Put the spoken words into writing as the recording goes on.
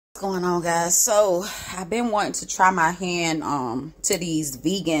going on, guys? So I've been wanting to try my hand to these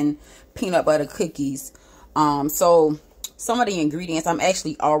vegan peanut butter cookies. So some of the ingredients, I'm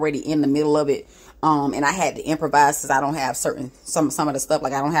actually already in the middle of it, and I had to improvise since I don't have some of the stuff,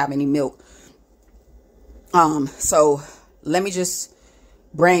 like I don't have any milk. So let me just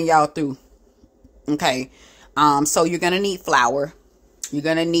bring y'all through. Okay. So you're gonna need flour, you're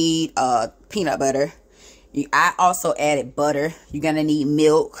gonna need peanut butter. I also added butter. You're gonna need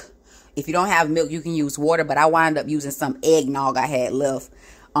milk. If you don't have milk, you can use water, but I wound up using some eggnog I had left.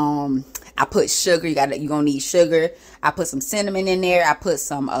 I put sugar. You're gonna need sugar. I put some cinnamon in there. I put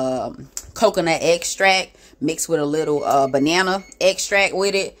some coconut extract mixed with a little banana extract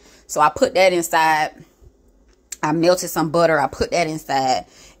with it. So I put that inside. I melted some butter. I put that inside,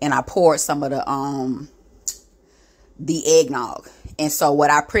 and I poured some of the eggnog. And so what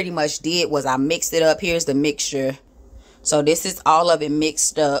I pretty much did was I mixed it up. Here's the mixture. So this is all of it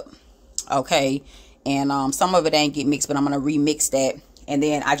mixed up. Okay. And some of it ain't get mixed, but I'm going to remix that. And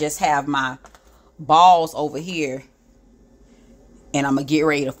then I just have my balls over here. And I'm going to get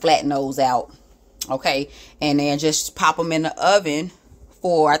ready to flatten those out. Okay. And then just pop them in the oven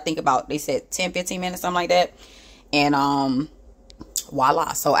for, I think about, they said 10-15 minutes, something like that. And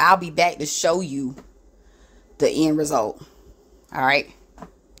voila. So I'll be back to show you the end result. All right.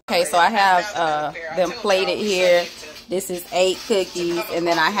 Okay, so I have them plated here. This is 8 cookies, and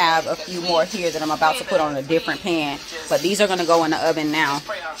then I have a few more here that I'm about to put on a different pan. But these are going to go in the oven now.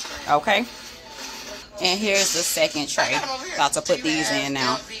 Okay. And here's the second tray. About to put these in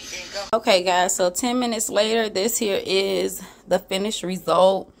now. Okay, guys, so 10 minutes later, this here is the finished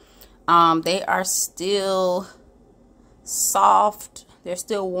result. They are still soft. They're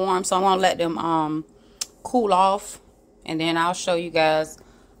still warm, so I'm going to let them cool off. And then I'll show you guys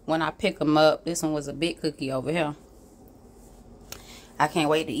when I pick them up. This one was a big cookie over here. I can't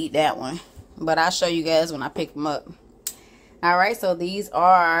wait to eat that one. But I'll show you guys when I pick them up. Alright, so these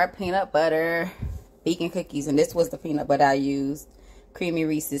are peanut butter vegan cookies. And this was the peanut butter I used. Creamy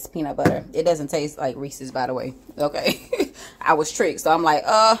Reese's peanut butter. It doesn't taste like Reese's, by the way. Okay. I was tricked. So I'm like,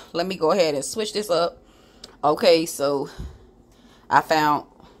 let me go ahead and switch this up. Okay, so I found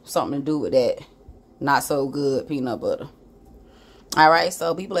something to do with that not so good peanut butter. All right,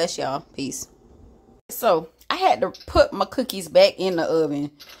 so be blessed, y'all. Peace. So I had to put my cookies back in the oven.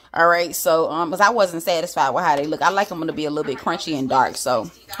 All right, so because I wasn't satisfied with how they look. I like them to be a little bit crunchy and dark.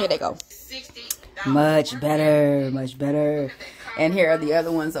 So here they go. Much better, much better. And here are the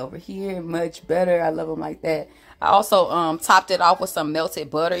other ones over here. Much better. I love them like that. I also topped it off with some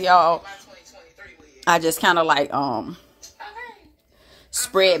melted butter, y'all. I just kind of like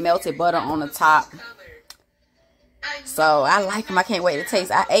spread melted butter on the top. So I like them. I can't wait to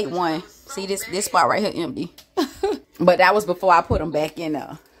taste. I ate one. See this spot right here empty. But that was before I put them back in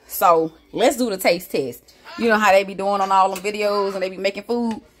there. So let's do the taste test. You know how they be doing on all them videos and they be making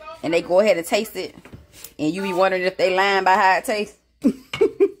food and they go ahead and taste it. And you be wondering if they lying by how it tastes.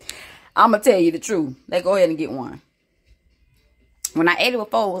 I'm going to tell you the truth. Let's go ahead and get one. When I ate it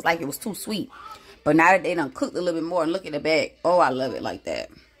before, it was like it was too sweet. But now that they done cooked a little bit more and look at the back, oh, I love it like that.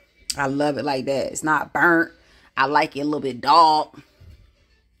 I love it like that. It's not burnt. I like it a little bit dark.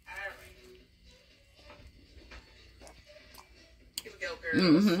 Here we go,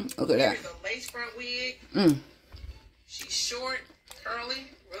 girls. Look at that. Here's a lace front wig. She's short, curly,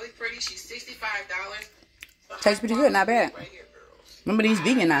 really pretty. She's $65. Tastes pretty good, not bad. Right here, remember these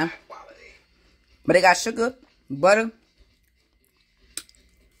vegan now. But they got sugar, butter.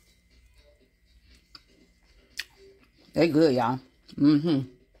 They good, y'all.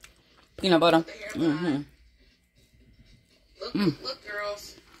 Peanut butter. Look,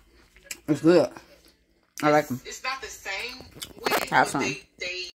 girls. It's good. I like them. It's not the same. Have some. They